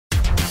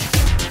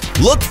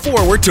Look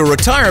forward to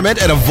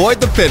retirement and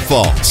avoid the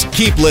pitfalls.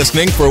 Keep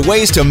listening for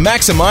ways to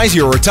maximize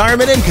your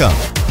retirement income.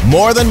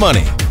 More Than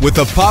Money with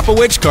the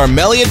Popowich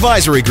Carmeli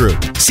Advisory Group,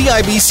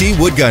 CIBC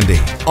Wood Gundy,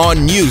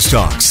 on News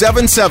Talk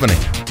 770.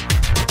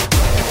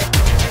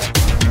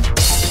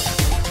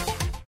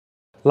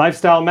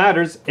 Lifestyle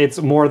matters.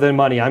 It's more than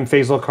money. I'm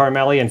Faisal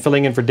Carmeli, and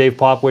filling in for Dave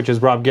Popowich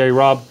is Rob Gary.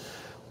 Rob,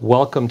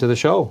 welcome to the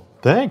show.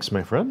 Thanks,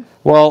 my friend.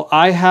 Well,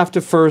 I have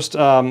to first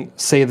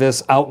say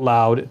this out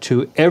loud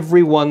to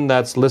everyone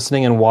that's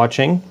listening and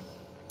watching.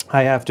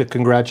 I have to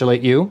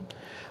congratulate you.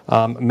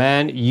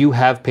 Man, you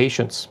have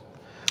patience.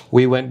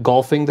 We went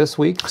golfing this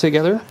week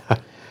together.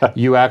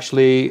 You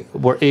actually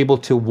were able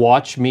to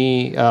watch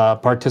me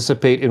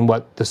participate in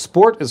what the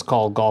sport is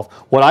called golf.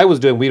 What I was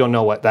doing, we don't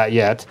know what that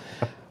yet.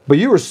 But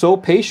you were so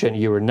patient.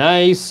 You were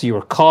nice. You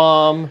were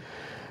calm.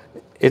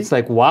 It's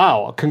like,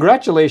 wow,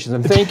 congratulations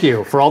and thank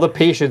you for all the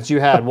patience you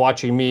had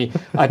watching me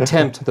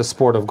attempt the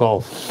sport of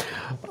golf.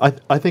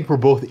 I think we're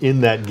both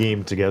in that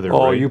game together.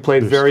 Oh, right? you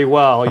played very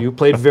well. You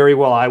played very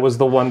well. I was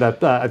the one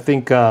that I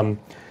think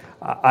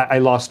I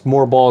lost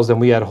more balls than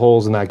we had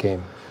holes in that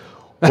game.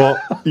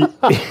 Well,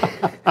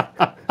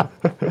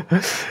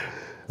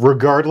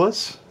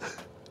 regardless,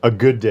 a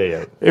good day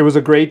out. It was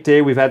a great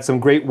day. We've had some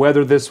great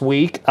weather this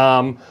week.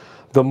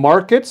 The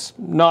markets,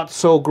 not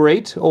so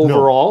great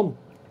overall. No.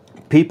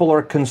 People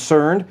are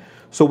concerned.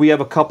 So we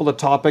have a couple of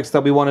topics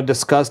that we want to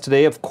discuss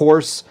today. Of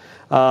course,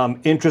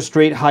 interest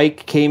rate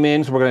hike came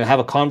in. So we're going to have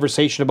a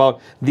conversation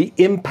about the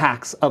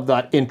impacts of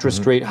that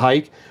interest rate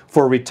hike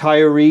for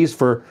retirees,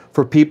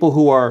 for people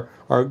who are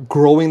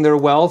growing their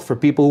wealth, for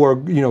people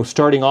who are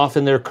starting off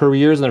in their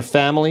careers and their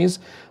families,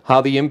 how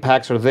the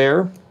impacts are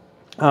there.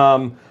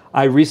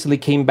 I recently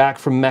came back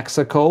from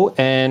Mexico,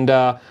 and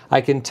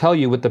I can tell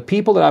you, with the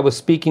people that I was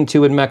speaking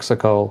to in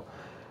Mexico,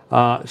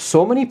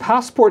 so many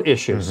passport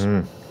issues.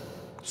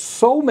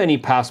 So many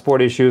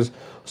passport issues.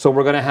 So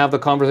we're going to have the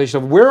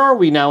conversation of where are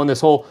we now in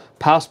this whole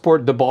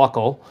passport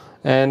debacle,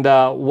 and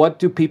what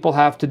do people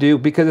have to do?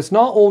 Because it's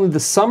not only the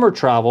summer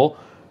travel.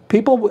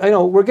 People,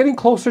 we're getting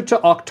closer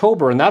to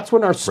October, and that's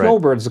when our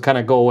snowbirds kind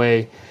of go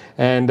away,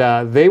 and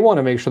they want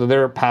to make sure that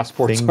their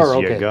passports are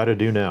okay. Things you got to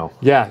do now.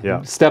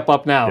 Yeah, step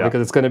up now,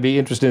 because it's going to be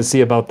interesting to see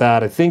about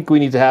that. I think we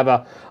need to have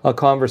a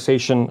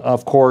conversation,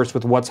 of course,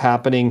 with what's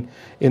happening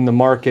in the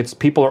markets.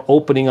 People are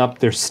opening up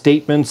their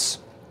statements.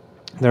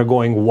 They're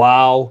going,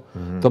 wow,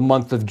 the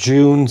month of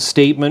June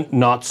statement,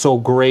 not so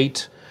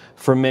great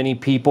for many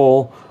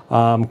people.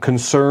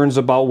 Concerns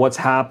about what's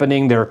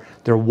happening.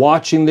 They're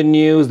watching the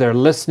news, they're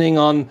listening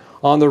on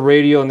the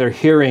radio, and they're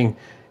hearing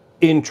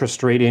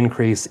interest rate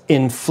increase,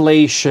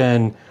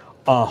 inflation,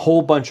 a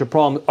whole bunch of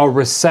problems, a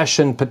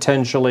recession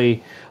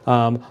potentially,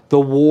 the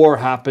war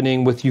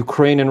happening with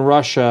Ukraine and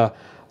Russia.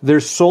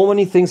 There's so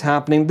many things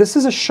happening. This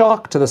is a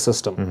shock to the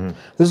system.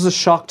 This is a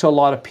shock to a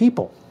lot of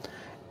people.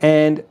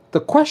 And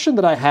the question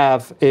that I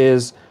have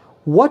is,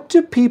 what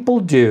do people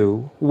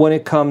do when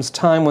it comes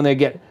time when they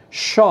get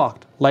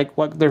shocked, like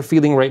what they're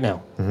feeling right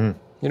now?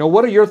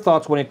 What are your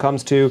thoughts when it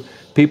comes to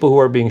people who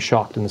are being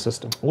shocked in the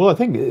system? Well, I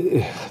think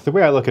the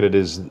way I look at it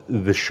is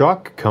the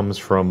shock comes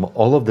from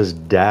all of this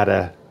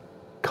data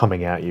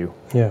coming at you.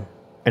 Yeah.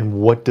 And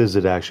what does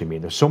it actually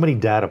mean? There's so many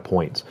data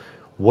points.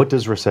 What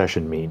does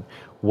recession mean?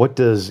 What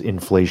does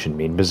inflation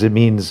mean? Because it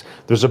means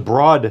there's a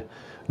broad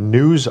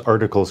news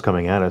articles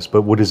coming at us,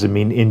 but what does it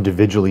mean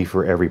individually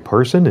for every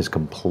person is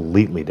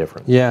completely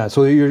different. Yeah,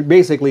 so you're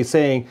basically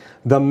saying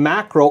the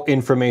macro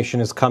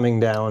information is coming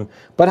down,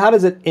 but how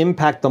does it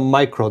impact the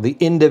micro, the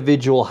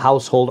individual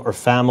household or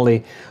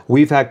family?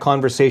 We've had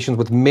conversations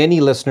with many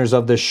listeners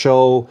of this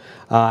show,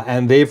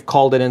 and they've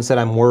called in and said,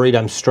 I'm worried,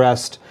 I'm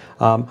stressed.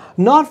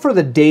 Not for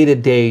the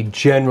day-to-day,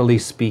 generally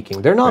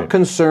speaking. They're not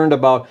concerned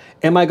about,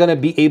 am I going to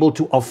be able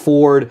to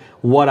afford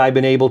what I've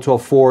been able to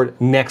afford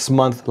next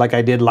month like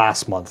I did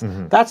last month?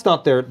 That's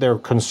not their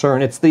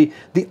concern. It's the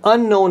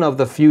unknown of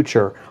the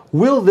future.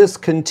 Will this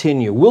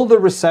continue? Will the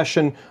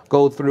recession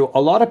go through?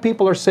 A lot of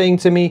people are saying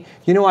to me,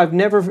 I've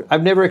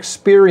never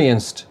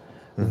experienced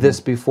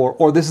this before,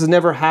 or this has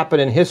never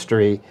happened in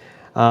history.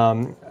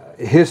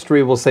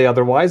 History will say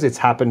otherwise. It's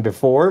happened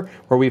before,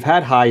 where we've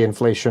had high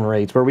inflation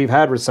rates, where we've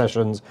had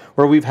recessions,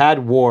 where we've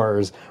had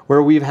wars,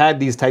 where we've had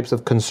these types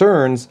of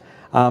concerns,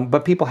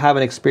 but people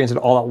haven't experienced it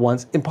all at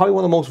once in probably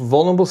one of the most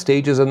vulnerable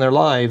stages in their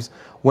lives,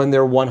 when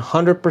they're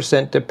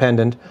 100%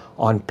 dependent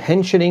on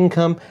pension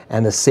income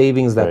and the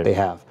savings that they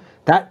have.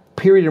 That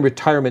period in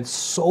retirement is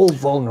so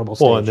vulnerable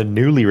stage. Well, and the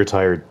newly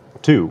retired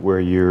too, where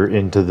you're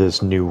into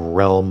this new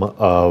realm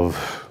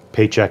of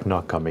paycheck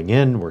not coming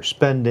in, we're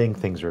spending,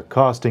 things are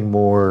costing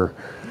more.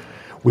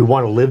 We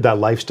want to live that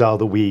lifestyle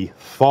that we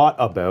thought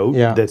about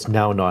that's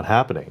now not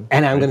happening.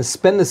 And I'm going to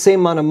spend the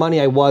same amount of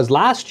money I was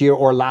last year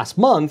or last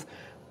month,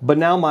 but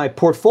now my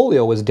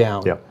portfolio is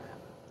down.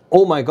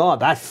 Oh my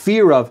God, that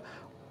fear of,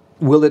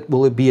 will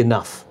it be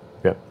enough?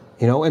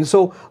 And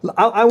so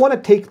I want to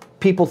take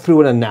people through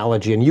an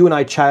analogy, and you and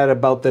I chatted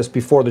about this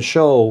before the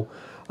show.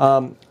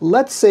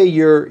 Let's say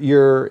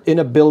you're in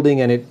a building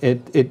and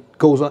it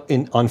goes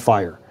on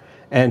fire.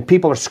 and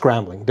people are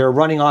scrambling. They're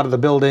running out of the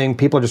building.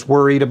 People are just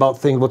worried about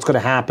things, what's going to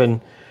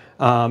happen.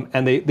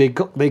 And they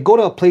go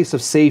to a place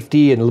of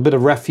safety and a little bit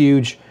of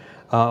refuge,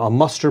 a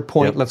muster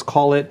point, let's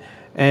call it.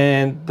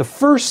 And the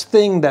first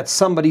thing that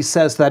somebody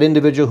says to that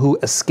individual who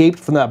escaped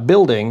from that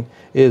building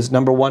is,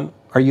 number one,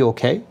 are you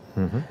okay?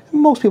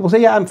 Most people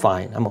say, yeah, I'm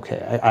fine. I'm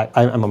okay.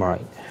 I'm all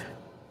right.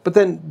 But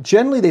then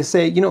generally they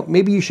say,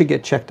 maybe you should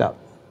get checked out.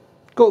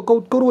 Go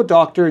to a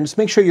doctor and just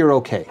make sure you're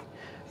okay.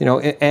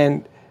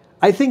 And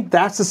I think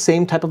that's the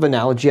same type of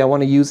analogy I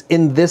want to use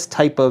in this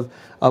type of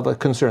a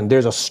concern.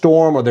 There's a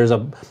storm or there's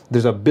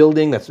a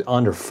building that's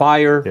under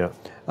fire.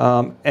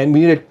 And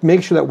we need to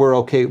make sure that we're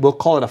okay. We'll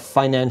call it a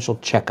financial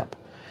checkup.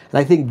 And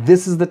I think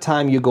this is the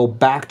time you go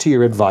back to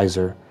your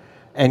advisor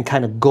and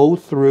kind of go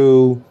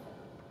through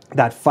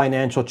that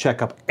financial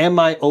checkup. Am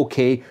I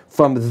okay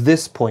from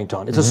this point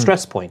on? It's a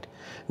stress point.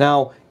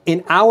 Now,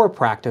 in our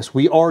practice,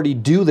 we already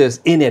do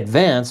this in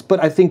advance,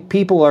 but I think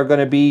people are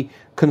going to be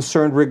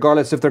concerned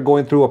regardless if they're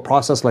going through a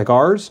process like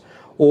ours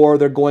or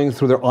they're going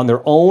through on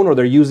their own or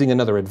they're using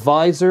another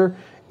advisor.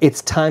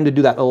 It's time to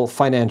do that little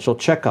financial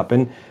checkup.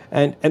 And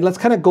let's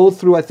kind of go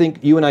through, I think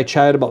you and I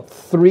chatted about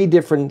 3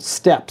 different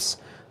steps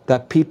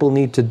that people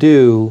need to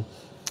do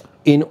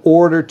in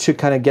order to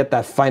kind of get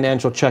that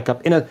financial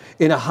checkup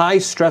in a high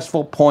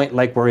stressful point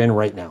like we're in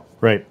right now.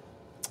 Right.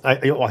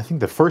 I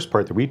think the first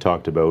part that we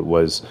talked about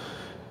was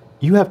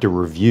you have to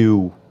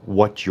review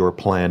what your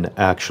plan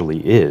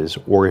actually is,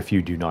 or if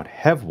you do not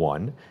have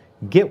one,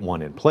 get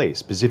one in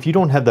place. Because if you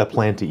don't have that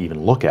plan to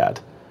even look at,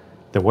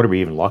 then what are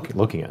we even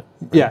looking at?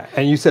 Right? Yeah,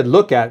 and you said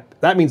look at,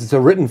 that means it's a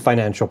written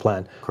financial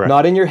plan. Correct.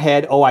 Not in your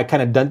head, I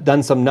kind of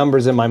done some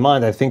numbers in my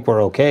mind, I think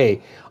we're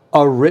okay.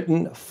 A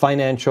written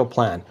financial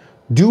plan.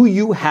 Do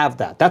you have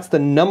that? That's the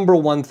number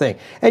one thing.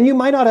 And you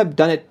might not have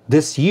done it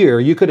this year.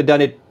 You could have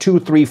done it 2,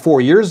 3,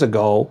 4 years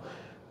ago.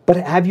 But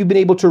have you been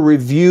able to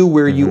review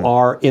where you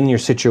are in your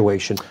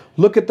situation?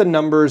 Look at the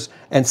numbers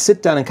and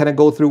sit down and kind of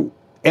go through,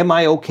 am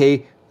I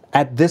okay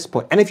at this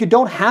point? And if you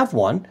don't have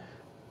one,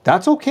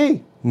 that's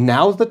okay.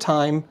 Now's the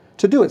time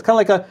to do it. It's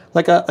kind of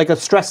like a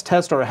stress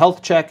test or a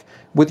health check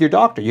with your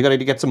doctor. You got to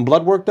get some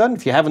blood work done.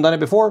 If you haven't done it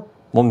before,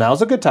 well,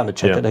 now's a good time to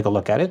check it, take a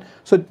look at it.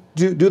 So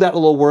do that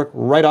little work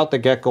right out the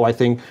get-go, I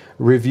think,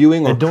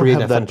 reviewing or and don't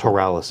creating have that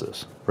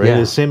paralysis, right? Yeah.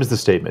 The same as the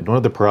statement. Don't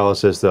have the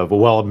paralysis of,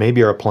 well,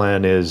 maybe our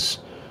plan is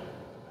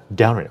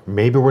down right now.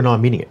 Maybe we're not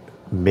meeting it.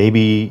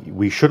 Maybe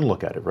we shouldn't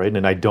look at it, right?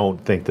 And I don't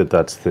think that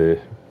that's the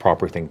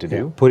proper thing to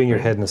do. Putting your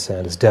head in the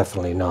sand is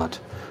definitely not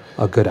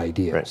a good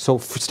idea. Right. So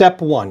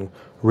step 1,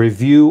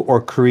 review or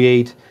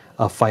create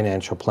a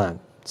financial plan.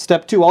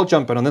 Step 2, I'll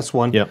jump in on this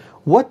one. Yep.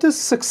 What does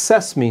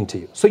success mean to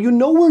you? So you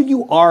know where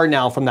you are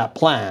now from that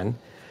plan,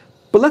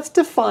 but let's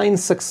define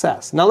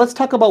success. Now let's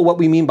talk about what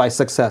we mean by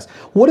success.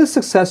 What does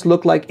success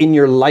look like in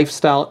your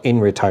lifestyle in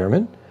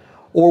retirement?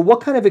 Or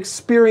what kind of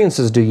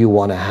experiences do you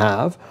want to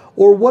have?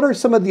 Or what are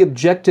some of the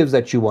objectives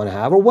that you want to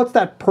have? Or what's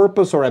that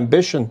purpose or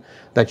ambition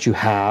that you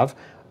have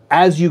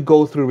as you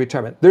go through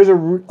retirement? There's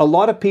a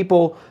lot of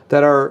people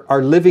that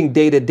are living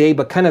day to day,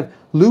 but kind of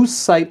lose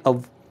sight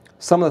of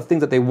some of the things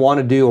that they want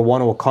to do or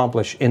want to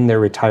accomplish in their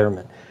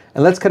retirement.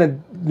 And let's kind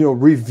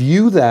of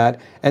review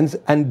that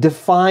and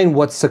define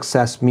what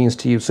success means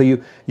to you. So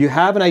you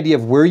have an idea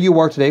of where you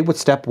are today with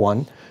step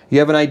 1. You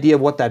have an idea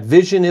of what that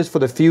vision is for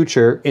the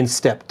future in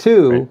step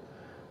 2. Right.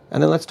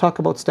 And then let's talk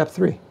about step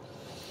 3.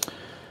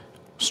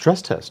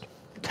 Stress test.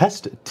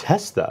 Test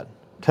that.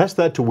 Test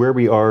that to where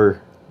we are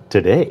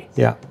today.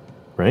 Yeah.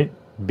 Right?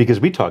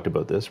 Because we talked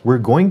about this. We're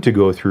going to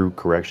go through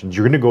corrections.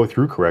 You're going to go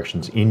through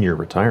corrections in your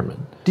retirement.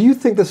 Do you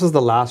think this is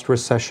the last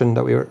recession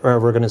that we're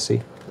ever going to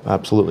see?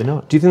 Absolutely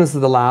not. Do you think this is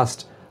the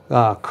last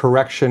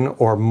correction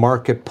or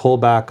market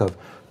pullback of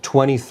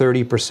 20,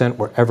 30%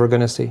 we're ever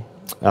going to see?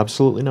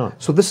 Absolutely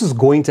not. So this is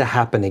going to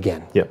happen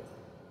again. Yep.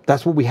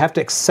 That's what we have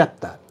to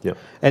accept that. Yep.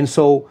 And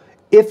so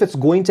if it's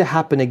going to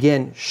happen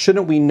again,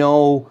 shouldn't we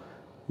know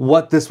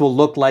what this will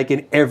look like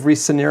in every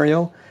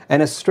scenario?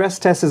 And a stress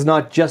test is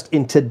not just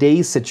in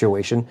today's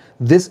situation,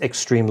 this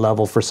extreme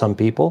level for some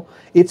people.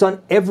 It's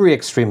on every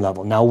extreme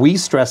level. Now we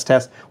stress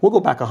test, we'll go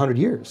back 100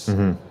 years.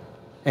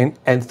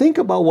 And think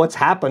about what's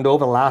happened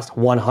over the last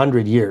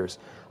 100 years.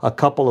 A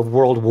couple of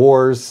world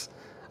wars,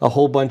 a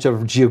whole bunch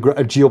of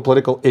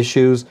geopolitical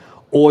issues,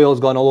 oil's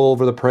gone all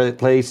over the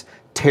place,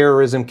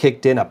 terrorism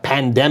kicked in, a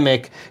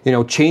pandemic,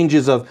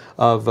 changes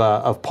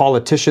of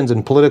politicians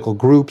and political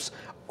groups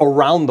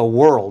around the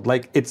world.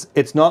 Like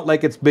it's not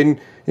like it's been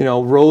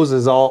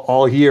roses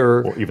all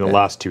year. Or even the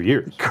last 2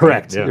 years.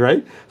 Correct. Yeah.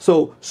 Right.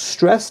 So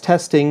stress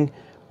testing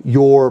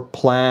your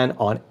plan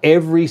on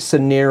every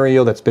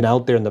scenario that's been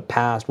out there in the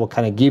past will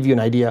kind of give you an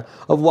idea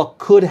of what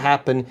could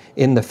happen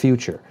in the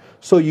future.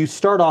 So you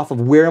start off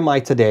of where am I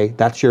today?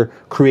 That's your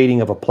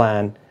creating of a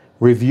plan,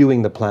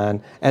 reviewing the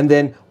plan, and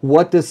then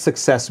what does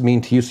success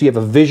mean to you? So you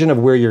have a vision of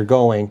where you're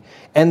going,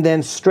 and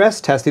then stress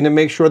testing to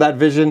make sure that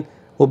vision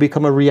will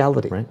become a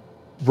reality. Right.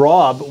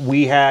 Rob,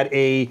 we had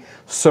a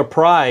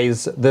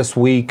surprise this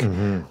week,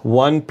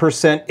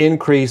 1%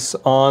 increase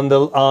on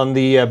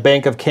the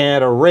Bank of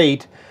Canada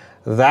rate.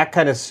 That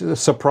kind of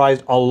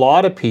surprised a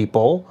lot of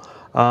people.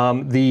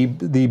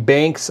 The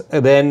banks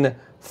then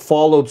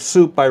followed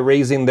suit by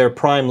raising their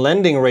prime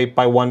lending rate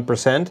by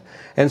 1%.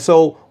 And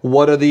so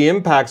what are the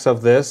impacts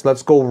of this?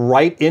 Let's go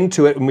right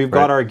into it. And we've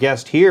got our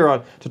guest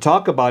here to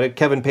talk about it,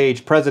 Kevin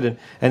Page, President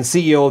and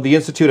CEO of the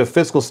Institute of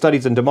Fiscal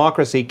Studies and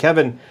Democracy.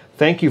 Kevin,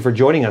 thank you for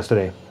joining us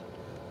today.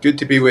 Good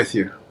to be with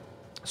you.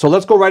 So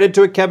let's go right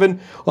into it, Kevin.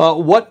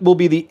 What will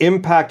be the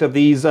impact of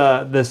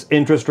this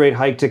interest rate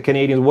hike to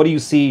Canadians? What do you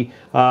see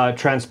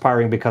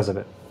transpiring because of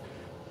it?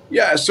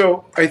 Yeah,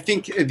 so I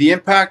think the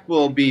impact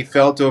will be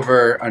felt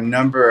over a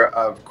number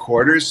of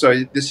quarters.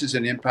 So this is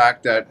an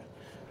impact that,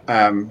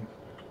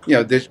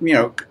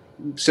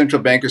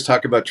 central bankers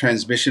talk about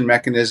transmission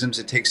mechanisms.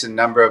 It takes a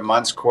number of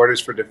months,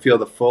 quarters for to feel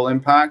the full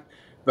impact.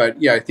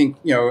 But yeah, I think,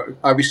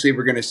 obviously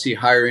we're going to see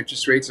higher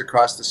interest rates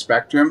across the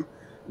spectrum,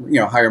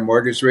 higher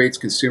mortgage rates,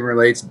 consumer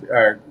rates,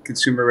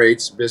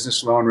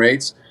 business loan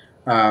rates.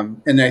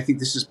 And I think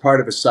this is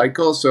part of a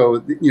cycle.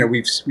 So,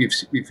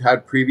 we've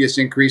had previous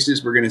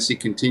increases. We're going to see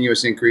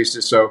continuous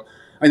increases. So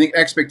I think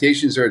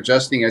expectations are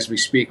adjusting as we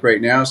speak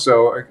right now.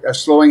 So a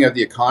slowing of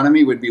the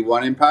economy would be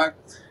one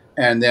impact.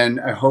 And then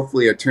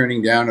hopefully a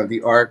turning down of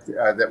the arc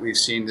that we've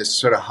seen, this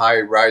sort of high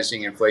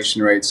rising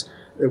inflation rates.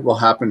 It will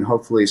happen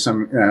hopefully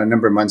some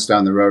number of months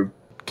down the road.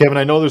 Kevin,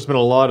 I know there's been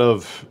a lot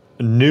of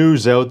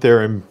news out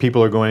there and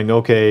people are going,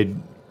 okay,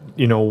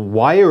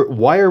 why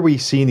are we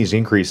seeing these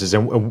increases?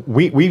 And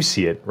we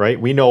see it, right?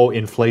 We know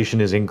inflation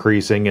is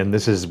increasing, and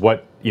this is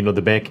what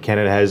the Bank of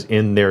Canada has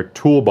in their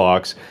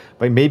toolbox.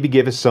 But maybe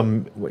give us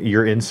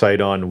your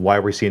insight on why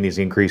we're seeing these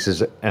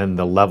increases and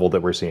the level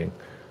that we're seeing.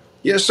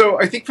 Yeah, so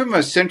I think from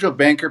a central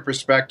banker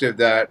perspective,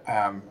 that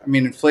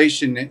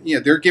inflation,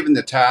 they're given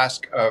the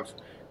task of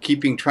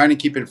trying to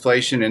keep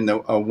inflation in the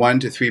 1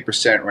 to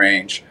 3%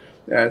 range.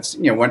 That's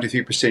 1 to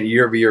 3%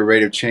 year-over-year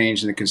rate of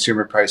change in the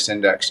consumer price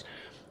index.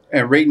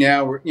 And right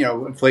now,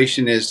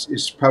 inflation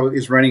is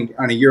running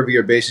on a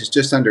year-over-year basis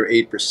just under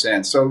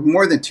 8%, so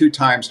more than 2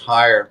 times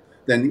higher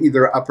than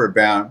either upper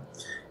bound.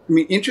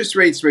 Interest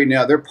rates right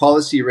now, their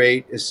policy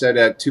rate is set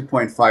at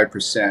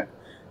 2.5%,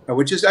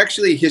 which is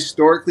actually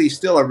historically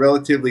still a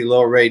relatively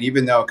low rate,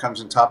 even though it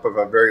comes on top of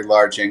a very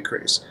large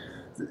increase.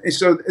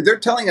 So they're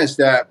telling us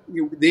that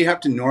they have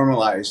to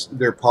normalize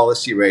their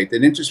policy rate,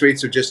 that interest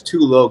rates are just too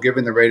low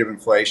given the rate of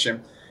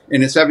inflation.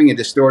 And it's having a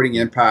distorting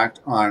impact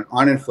on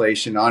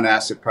inflation, on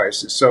asset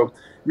prices. So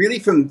really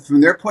from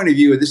their point of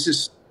view,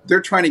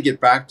 they're trying to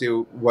get back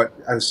to what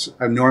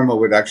a normal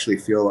would actually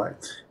feel like.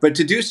 But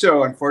to do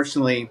so,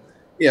 unfortunately,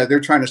 they're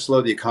trying to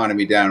slow the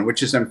economy down,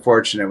 which is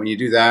unfortunate. When you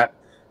do that,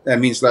 that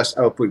means less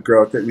output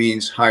growth. That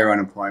means higher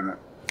unemployment.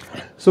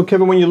 So,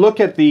 Kevin, when you look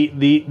at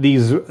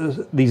these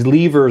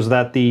levers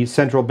that the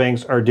central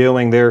banks are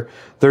doing, they're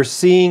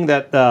seeing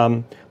that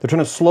they're trying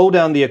to slow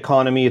down the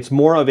economy. It's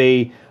more of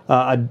a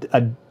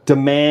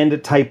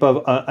demand type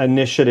of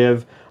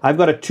initiative. I've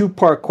got a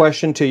 2-part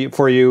question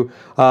for you.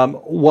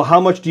 How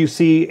much do you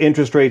see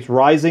interest rates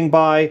rising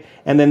by?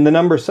 And then the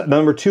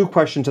number 2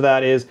 question to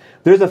that is,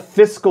 there's a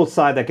fiscal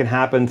side that can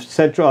happen.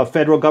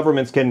 Federal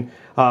governments can,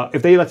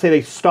 if let's say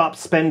they stop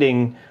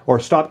spending or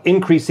stop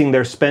increasing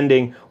their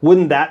spending,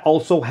 wouldn't that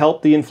also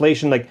help the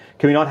inflation? Like,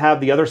 can we not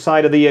have the other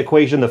side of the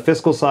equation, the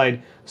fiscal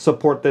side,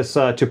 support this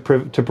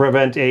to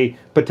prevent a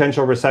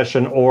potential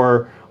recession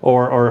or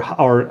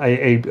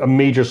a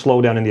major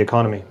slowdown in the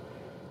economy?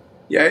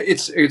 Yeah,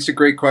 it's a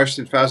great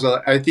question,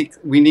 Fazal. I think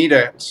we need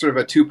a sort of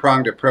a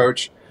 2-pronged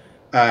approach.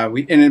 And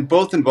it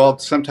both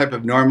involved some type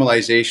of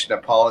normalization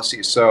of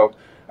policy. So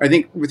I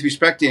think with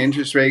respect to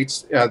interest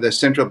rates, the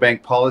central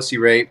bank policy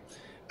rate,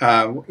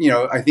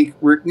 I think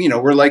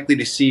we're likely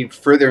to see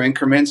further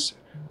increments.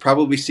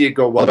 Probably see it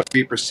go well to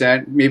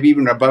 3%, maybe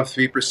even above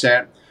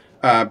 3%.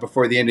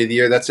 Before the end of the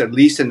year. That's at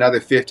least another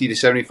 50 to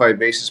 75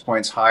 basis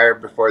points higher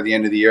before the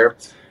end of the year.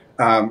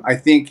 I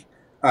think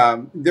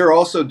they're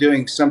also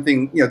doing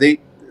something,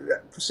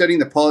 setting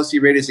the policy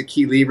rate as a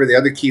key lever. The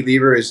other key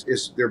lever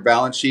is their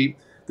balance sheet.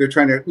 They're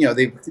trying to,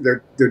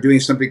 they're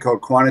doing something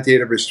called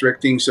quantitative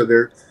restricting. So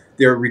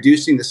they're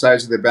reducing the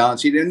size of their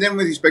balance sheet. And then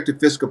with respect to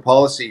fiscal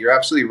policy, you're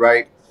absolutely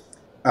right.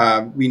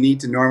 We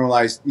need to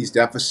normalize these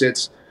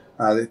deficits.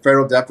 The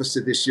federal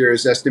deficit this year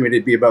is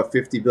estimated to be about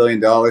 $50 billion.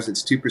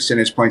 It's 2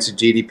 percentage points of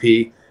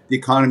GDP. The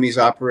economy is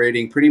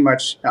operating pretty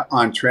much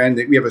on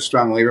trend. We have a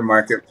strong labor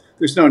market.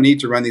 There's no need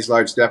to run these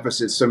large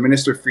deficits. So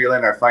Minister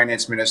Freeland, our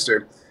finance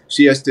minister,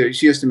 she has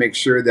to make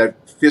sure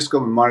that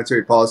fiscal and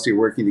monetary policy are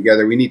working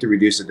together. We need to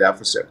reduce the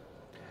deficit.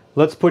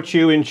 Let's put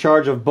you in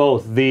charge of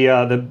both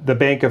the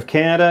Bank of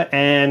Canada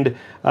and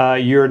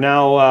you're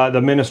now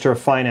the Minister of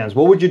Finance.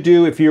 What would you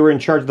do if you were in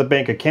charge of the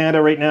Bank of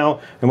Canada right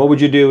now? And what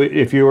would you do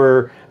if you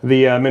were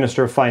the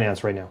Minister of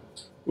Finance right now?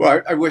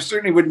 Well, I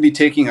certainly wouldn't be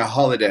taking a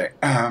holiday.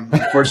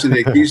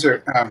 Unfortunately, these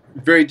are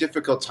very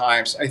difficult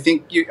times. I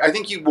think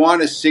you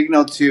want to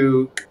signal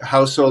to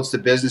households, to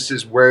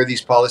businesses, where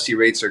these policy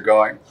rates are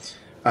going,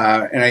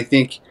 and I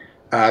think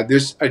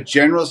there's a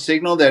general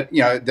signal that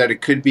that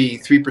it could be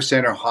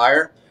 3% or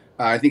higher.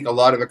 I think a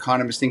lot of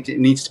economists think it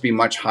needs to be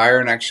much higher,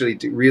 and actually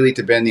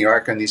to bend the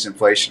arc on these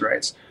inflation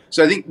rates.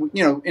 So I think,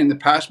 in the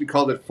past we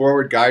called it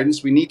forward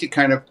guidance. We need to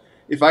kind of,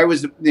 if I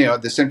was,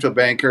 the central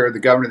banker or the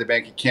governor of the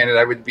Bank of Canada,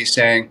 I would be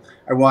saying,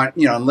 I want,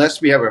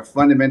 unless we have a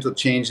fundamental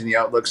change in the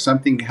outlook,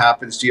 something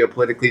happens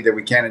geopolitically that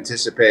we can't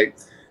anticipate,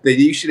 that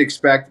you should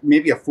expect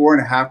maybe a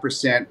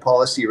 4.5%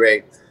 policy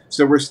rate.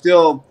 So we're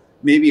still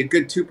maybe a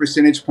good 2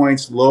 percentage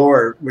points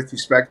lower with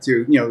respect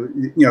to,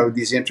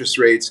 these interest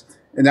rates.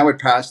 And that would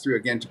pass through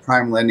again to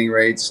prime lending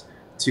rates,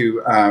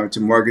 to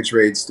mortgage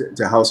rates,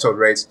 to household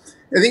rates.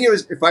 I think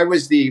if I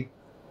was the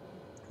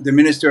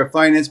Minister of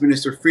Finance,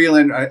 Minister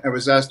Freeland, I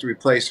was asked to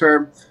replace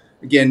her.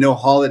 Again, no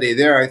holiday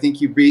there. I think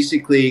you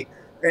basically,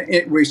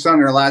 we saw in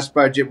our last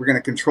budget,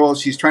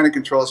 she's trying to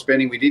control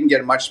spending. We didn't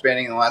get much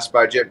spending in the last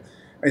budget.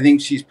 I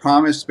think she's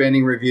promised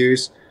spending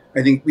reviews.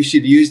 I think we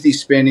should use these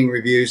spending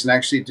reviews and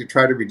actually to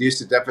try to reduce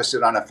the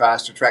deficit on a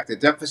faster track. The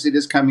deficit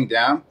is coming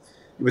down.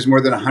 It was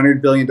more than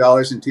 $100 billion in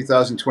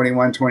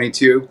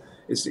 2021-22.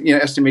 It's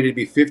estimated to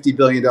be $50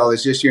 billion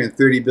this year and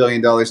 $30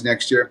 billion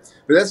next year.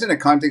 But that's in the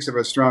context of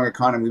a strong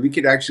economy. We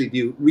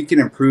can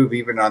improve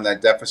even on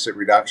that deficit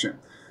reduction.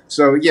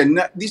 So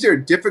these are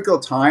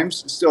difficult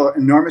times, still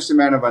enormous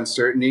amount of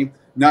uncertainty,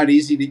 not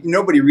easy.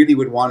 Nobody really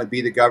would want to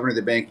be the governor of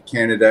the Bank of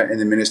Canada and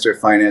the Minister of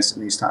Finance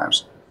in these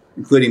times,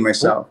 including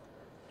myself.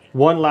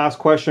 One last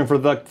question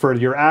for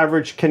your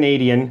average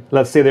Canadian.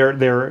 Let's say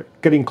they're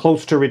getting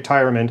close to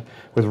retirement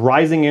with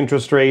rising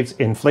interest rates,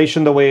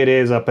 inflation the way it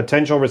is, a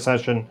potential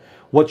recession.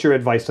 What's your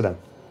advice to them?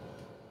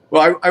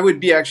 Well, I would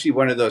be actually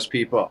one of those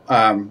people.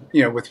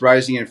 With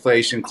rising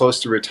inflation,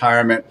 close to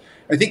retirement.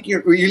 I think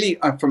really,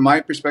 from my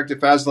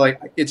perspective,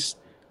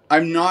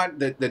 I'm not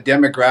the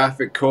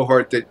demographic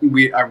cohort that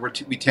we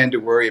tend to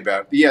worry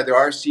about. But yeah, there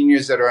are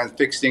seniors that are on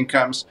fixed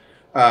incomes.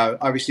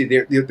 Obviously,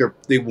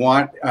 they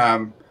want.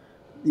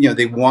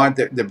 They want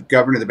the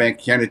governor of the Bank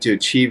of Canada to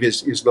achieve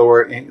his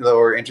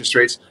lower interest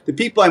rates. The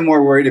people I'm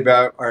more worried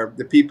about are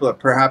the people that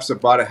perhaps have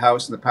bought a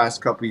house in the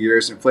past couple of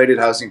years, inflated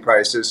housing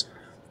prices,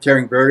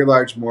 carrying very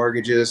large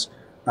mortgages.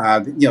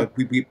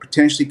 We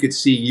potentially could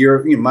see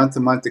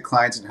month-to-month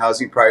declines in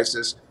housing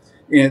prices.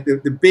 And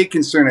the big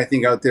concern I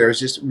think out there is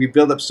just we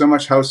build up so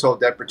much household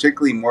debt,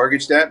 particularly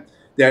mortgage debt,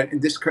 that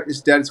this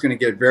debt is going to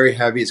get very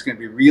heavy. It's going to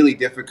be really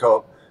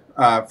difficult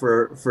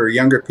for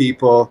younger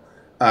people.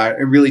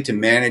 And really to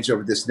manage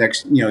over this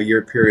next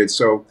year period.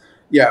 So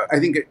I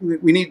think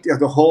we need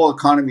the whole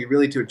economy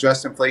really to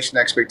adjust inflation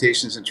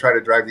expectations and try to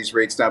drive these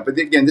rates down. But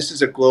again, this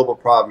is a global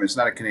problem. It's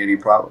not a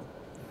Canadian problem.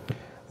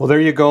 Well,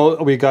 there you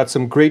go. We got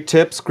some great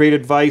tips, great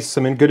advice,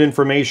 some good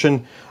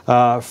information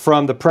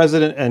from the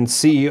President and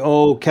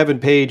CEO, Kevin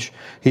Page.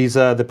 He's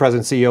the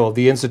President and CEO of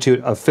the Institute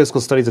of Fiscal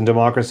Studies and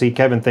Democracy.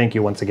 Kevin, thank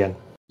you once again.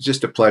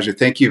 Just a pleasure.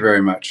 Thank you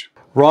very much.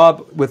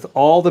 Rob, with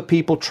all the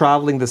people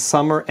traveling this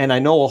summer, and I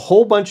know a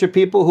whole bunch of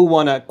people who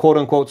want to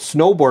quote-unquote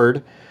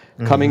snowboard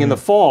coming in the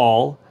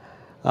fall,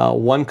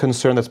 one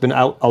concern that's been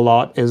out a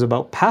lot is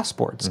about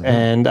passports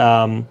and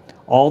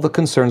all the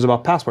concerns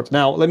about passports.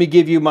 Now, let me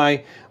give you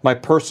my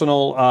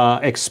personal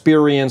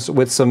experience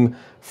with some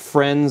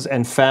friends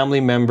and family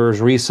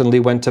members recently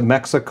went to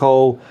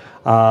Mexico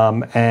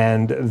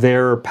and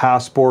their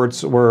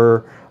passports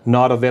were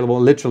not available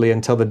literally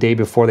until the day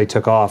before they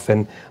took off,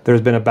 and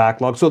there's been a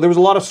backlog. So there was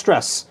a lot of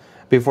stress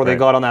before they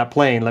got on that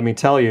plane, let me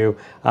tell you.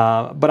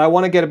 But I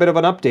want to get a bit of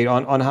an update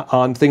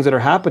on things that are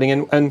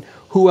happening, and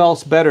who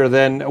else better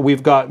than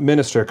we've got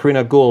Minister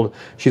Karina Gould.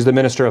 She's the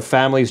Minister of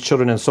Families,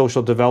 Children and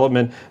Social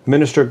Development.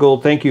 Minister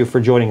Gould, thank you for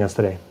joining us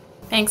today.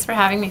 Thanks for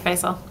having me,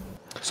 Faisal.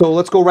 So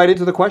let's go right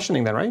into the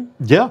questioning then, right?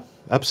 Yeah,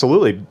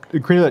 absolutely.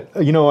 Karina,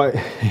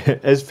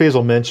 as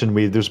Faisal mentioned,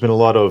 there's been a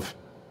lot of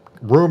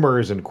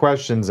rumors and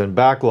questions and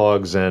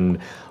backlogs and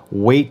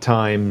wait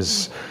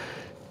times.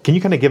 Can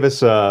you kind of give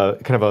us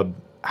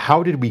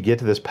how did we get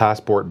to this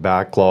passport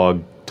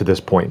backlog to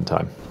this point in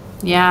time?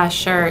 Yeah,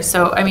 sure.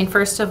 So,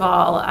 first of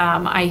all,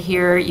 I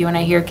hear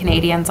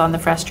Canadians on the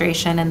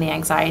frustration and the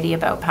anxiety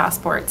about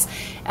passports.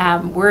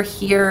 We're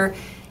here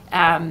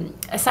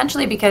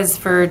essentially because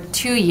for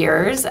 2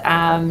 years,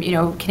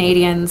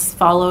 Canadians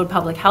followed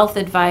public health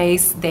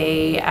advice.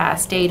 They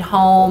stayed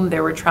home.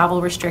 There were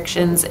travel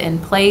restrictions in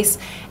place.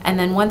 And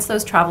then once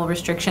those travel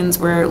restrictions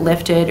were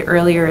lifted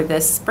earlier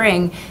this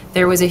spring,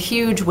 there was a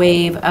huge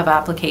wave of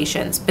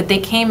applications. But they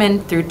came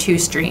in through two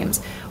streams.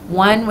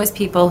 One was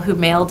people who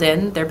mailed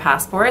in their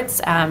passports,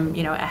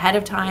 ahead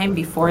of time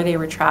before they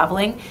were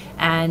traveling.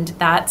 And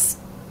that's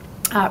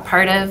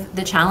part of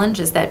the challenge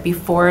is that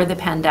before the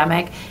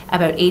pandemic,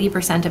 about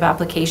 80% of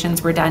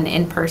applications were done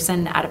in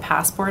person at a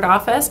passport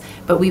office,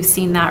 but we've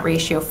seen that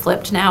ratio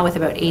flipped now with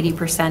about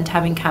 80%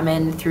 having come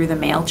in through the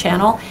mail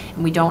channel,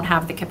 and we don't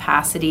have the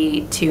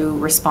capacity to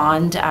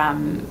respond,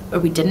 or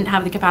we didn't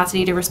have the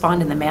capacity to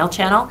respond in the mail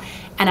channel.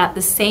 And at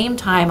the same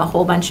time, a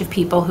whole bunch of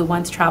people who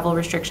once travel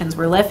restrictions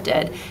were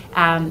lifted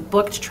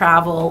booked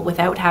travel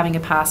without having a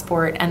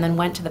passport and then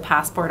went to the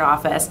passport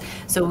office.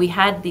 So we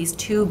had these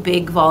two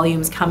big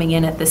volumes coming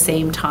in at the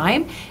same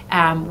time,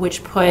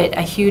 which put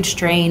a huge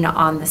strain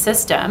on the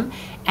system.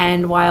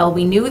 And while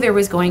we knew there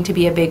was going to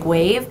be a big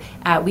wave,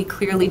 we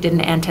clearly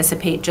didn't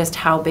anticipate just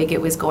how big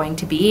it was going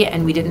to be,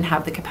 and we didn't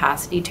have the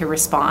capacity to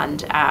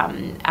respond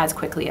as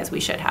quickly as we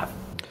should have.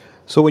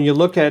 So when you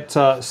look at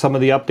some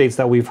of the updates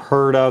that we've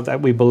heard of,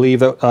 that we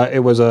believe that it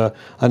was a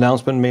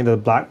announcement made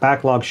that the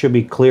backlog should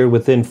be cleared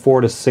within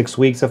 4 to 6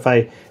 weeks,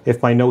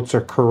 if my notes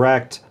are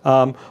correct.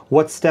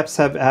 What steps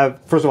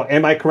have first of all,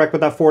 am I correct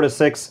with that 4 to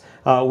 6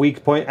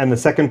 week point? And the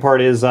second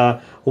part is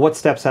what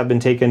steps have been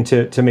taken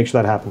to make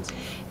sure that happens?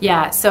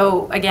 Yeah,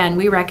 so again,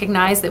 we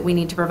recognize that we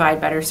need to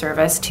provide better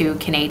service to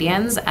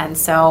Canadians. And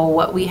so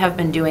what we have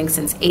been doing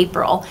since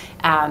April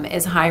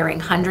is hiring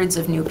hundreds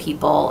of new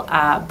people,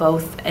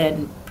 both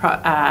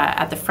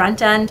at the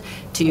front end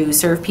to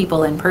serve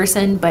people in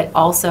person, but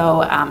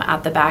also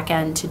at the back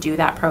end to do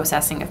that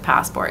processing of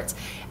passports.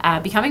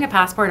 Becoming a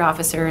passport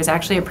officer is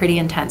actually a pretty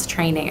intense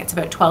training. It's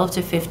about 12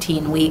 to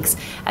 15 weeks.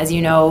 As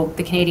you know,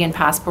 the Canadian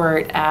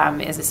passport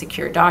is a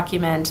secure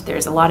document.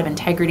 There's a lot of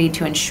integrity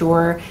to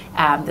ensure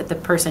that the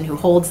person who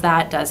holds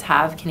that does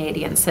have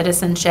Canadian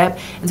citizenship.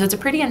 And so it's a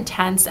pretty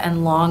intense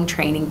and long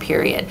training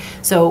period.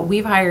 So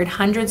we've hired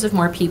hundreds of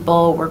more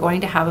people. We're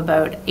going to have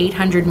about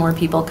 800 more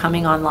people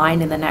coming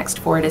online in the next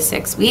 4 to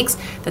 6 weeks.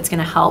 That's going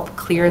to help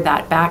clear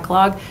that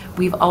backlog.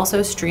 We've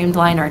also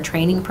streamlined our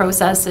training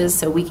processes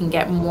so we can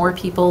get more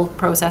people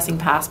processing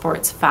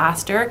passports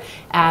faster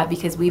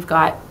because we've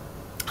got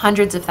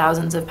hundreds of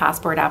thousands of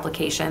passport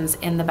applications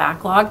in the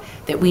backlog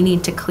that we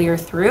need to clear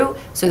through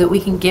so that we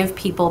can give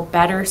people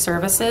better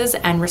services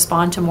and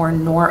respond to more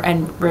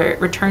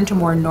return to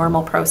more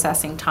normal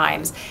processing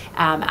times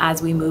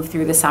as we move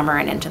through the summer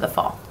and into the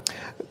fall.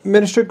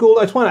 Minister Gould,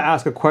 I just want to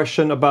ask a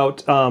question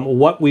about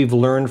what we've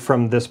learned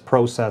from this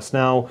process.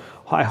 Now,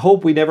 I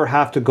hope we never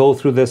have to go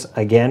through this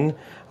again,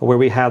 where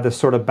we have this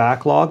sort of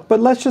backlog, but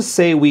let's just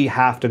say we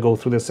have to go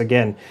through this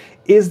again.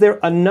 Is there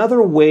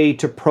another way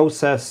to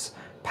process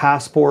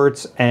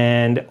passports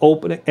and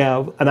open?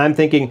 And I'm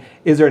thinking,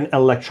 is there an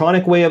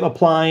electronic way of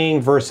applying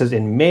versus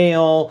in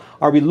mail?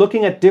 Are we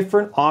looking at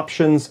different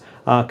options?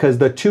 Because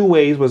the two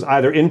ways was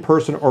either in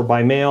person or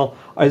by mail.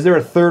 Is there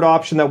a third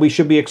option that we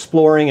should be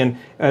exploring?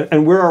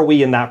 And where are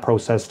we in that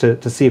process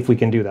to see if we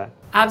can do that?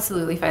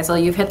 Absolutely,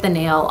 Faisal. You've hit the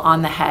nail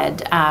on the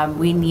head.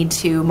 We need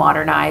to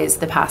modernize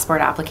the passport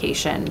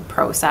application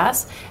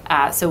process.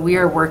 So we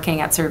are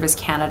working at Service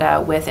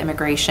Canada with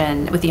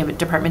the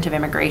Department of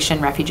Immigration,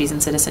 Refugees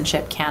and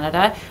Citizenship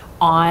Canada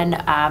on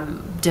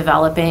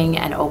developing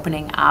and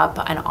opening up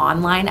an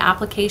online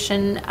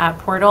application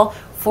portal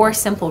for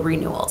simple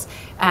renewals.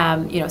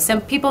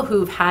 Some people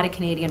who've had a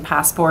Canadian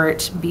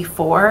passport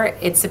before,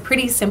 it's a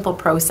pretty simple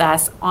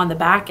process on the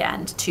back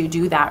end to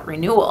do that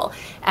renewal.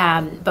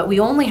 But we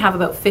only have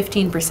about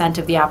 15%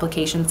 of the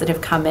applications that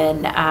have come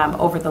in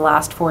over the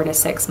last 4 to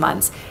 6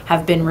 months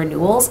have been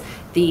renewals.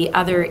 The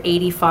other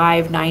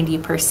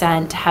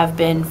 85-90% have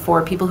been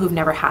for people who've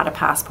never had a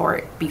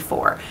passport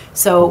before.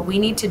 So we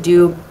need to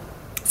do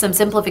some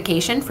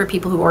simplification for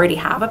people who already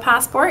have a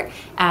passport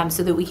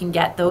so that we can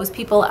get those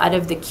people out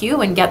of the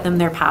queue and get them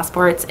their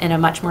passports in a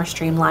much more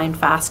streamlined,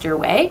 faster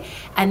way.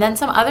 And then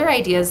some other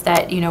ideas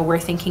that we're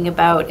thinking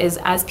about is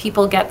as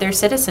people get their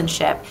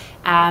citizenship,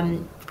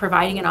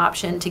 providing an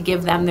option to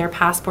give them their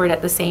passport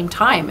at the same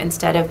time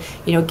instead of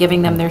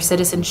giving them their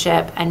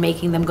citizenship and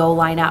making them go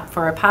line up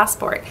for a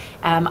passport.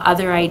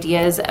 Other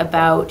ideas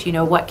about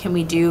what can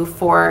we do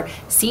for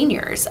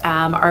seniors?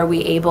 Are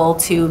we able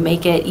to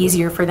make it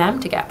easier for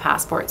them to get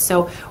passports?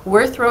 So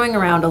we're throwing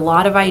around a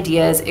lot of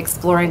ideas,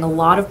 exploring a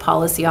lot of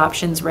policy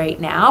options right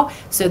now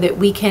so that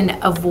we can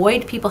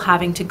avoid people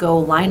having to go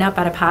line up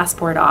at a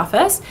passport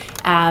office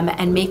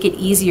and make it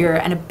easier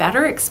and a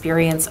better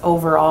experience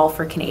overall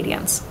for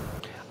Canadians.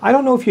 I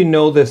don't know if you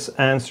know this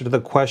answer to the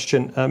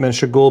question,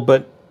 Minister Gould,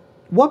 but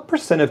what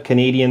percent of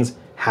Canadians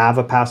have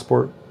a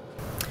passport?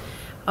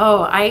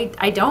 Oh,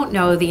 I don't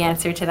know the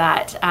answer to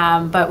that,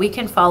 but we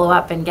can follow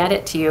up and get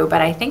it to you.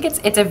 But I think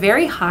it's a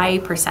very high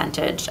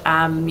percentage.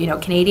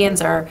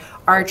 Canadians are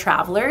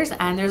travelers,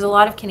 and there's a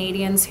lot of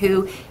Canadians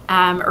who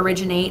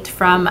originate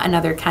from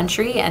another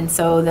country, and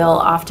so they'll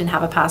often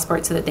have a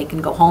passport so that they can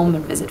go home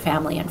and visit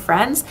family and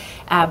friends.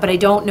 But I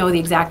don't know the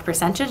exact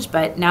percentage,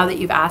 but now that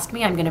you've asked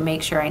me, I'm going to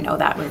make sure I know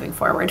that moving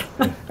forward.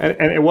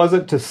 and it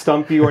wasn't to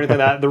stump you or anything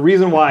like that. The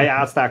reason why I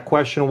asked that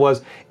question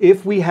was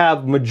if we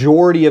have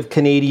majority of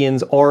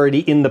Canadians already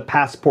in the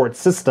passport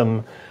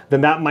system,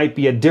 then that might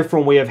be a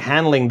different way of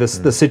handling the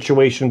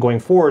situation going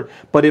forward.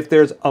 But if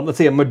there's, let's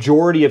say, a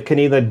majority of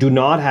Canadians that do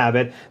not have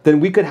it, then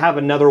we could have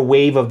another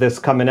wave of this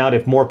coming out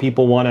if more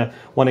people want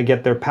to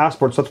get their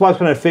passports. So that's why I was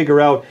trying to figure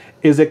out,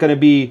 is it going to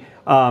be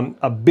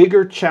a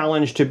bigger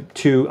challenge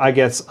to I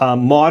guess,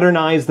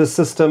 modernize the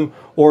system,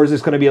 or is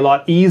this going to be a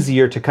lot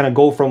easier to kind of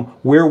go from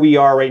where we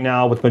are right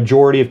now with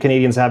majority of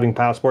Canadians having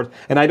passports?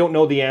 And I don't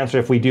know the answer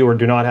if we do or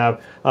do not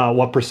have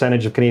what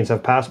percentage of Canadians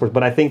have passports,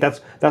 but I think that's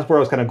where I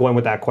was kind of going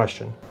with that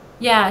question.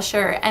 Yeah,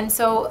 sure. And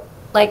so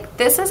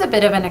this is a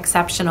bit of an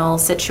exceptional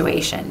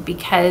situation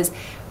because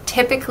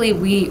typically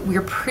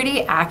we're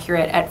pretty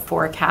accurate at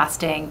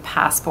forecasting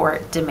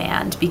passport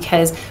demand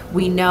because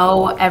we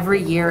know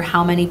every year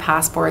how many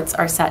passports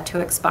are set to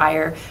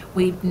expire.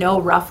 We know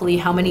roughly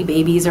how many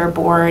babies are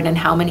born and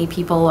how many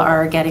people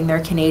are getting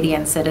their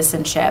Canadian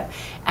citizenship.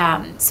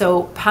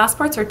 So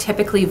passports are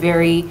typically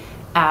very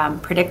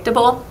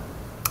predictable,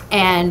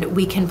 and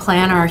we can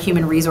plan our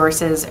human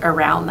resources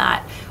around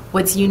that.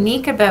 What's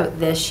unique about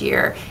this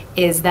year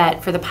is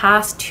that for the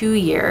past 2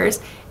 years,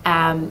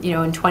 in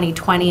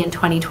 2020 and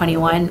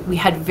 2021, we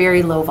had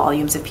very low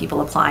volumes of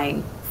people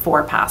applying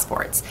for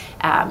passports.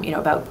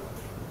 About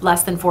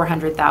less than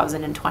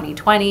 400,000 in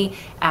 2020,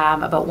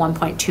 about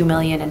 1.2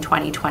 million in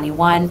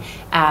 2021.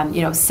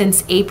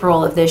 Since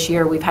April of this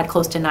year, we've had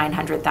close to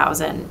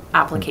 900,000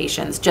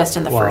 applications just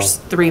in the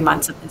first 3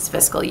 months of this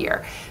fiscal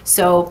year.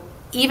 So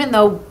even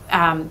though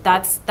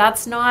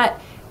that's not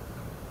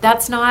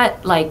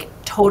like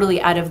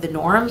totally out of the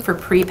norm for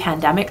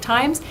pre-pandemic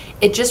times,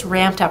 it just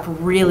ramped up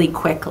really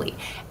quickly.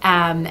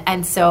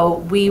 And so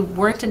we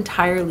weren't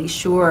entirely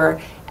sure,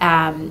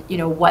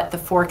 what the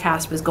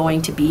forecast was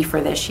going to be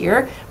for this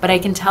year. But I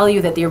can tell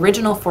you that the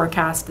original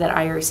forecast that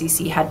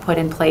IRCC had put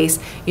in place,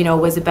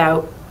 was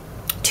about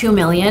 2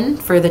 million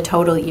for the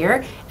total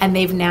year, and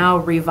they've now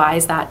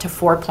revised that to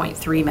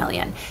 4.3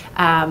 million.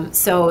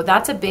 So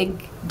that's a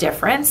big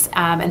difference,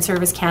 and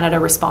Service Canada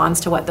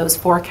responds to what those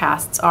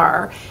forecasts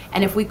are.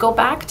 And if we go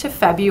back to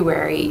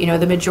February,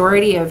 the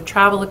majority of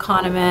travel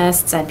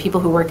economists and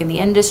people who work in the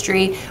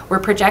industry were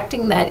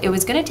projecting that it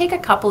was going to take a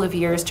couple of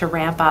years to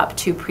ramp up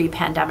to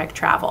pre-pandemic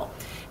travel.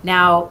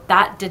 Now,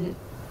 that didn't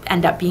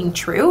end up being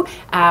true.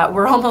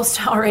 We're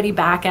almost already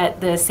back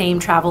at the same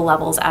travel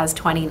levels as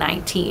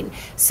 2019.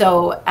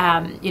 So,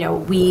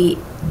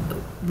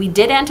 we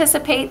did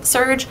anticipate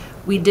surge.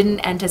 We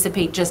didn't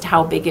anticipate just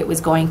how big it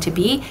was going to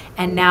be.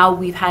 And now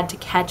we've had to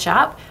catch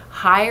up,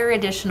 hire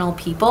additional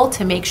people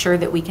to make sure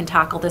that we can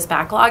tackle this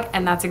backlog.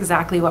 And that's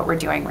exactly what we're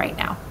doing right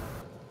now.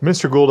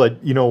 Minister Gould,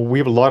 we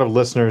have a lot of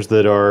listeners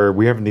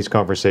we're having these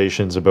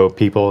conversations about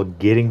people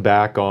getting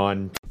back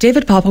on.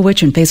 David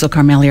Popowich and Faisal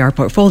Karmali are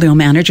portfolio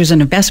managers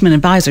and investment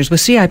advisors with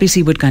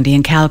CIBC Wood Gundy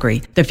in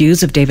Calgary. The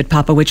views of David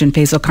Popowich and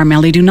Faisal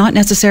Karmali do not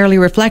necessarily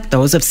reflect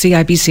those of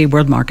CIBC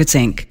World Markets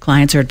Inc.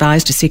 Clients are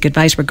advised to seek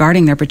advice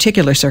regarding their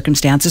particular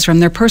circumstances from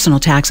their personal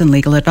tax and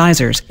legal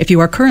advisors. If you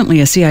are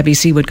currently a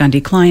CIBC Wood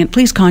Gundy client,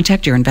 please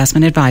contact your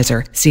investment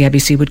advisor.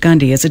 CIBC Wood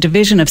Gundy is a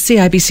division of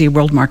CIBC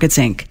World Markets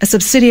Inc., a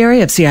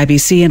subsidiary of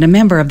CIBC and a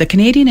member of the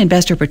Canadian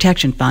Investor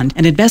Protection Fund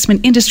and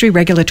Investment Industry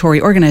Regulatory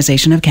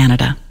Organization of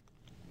Canada.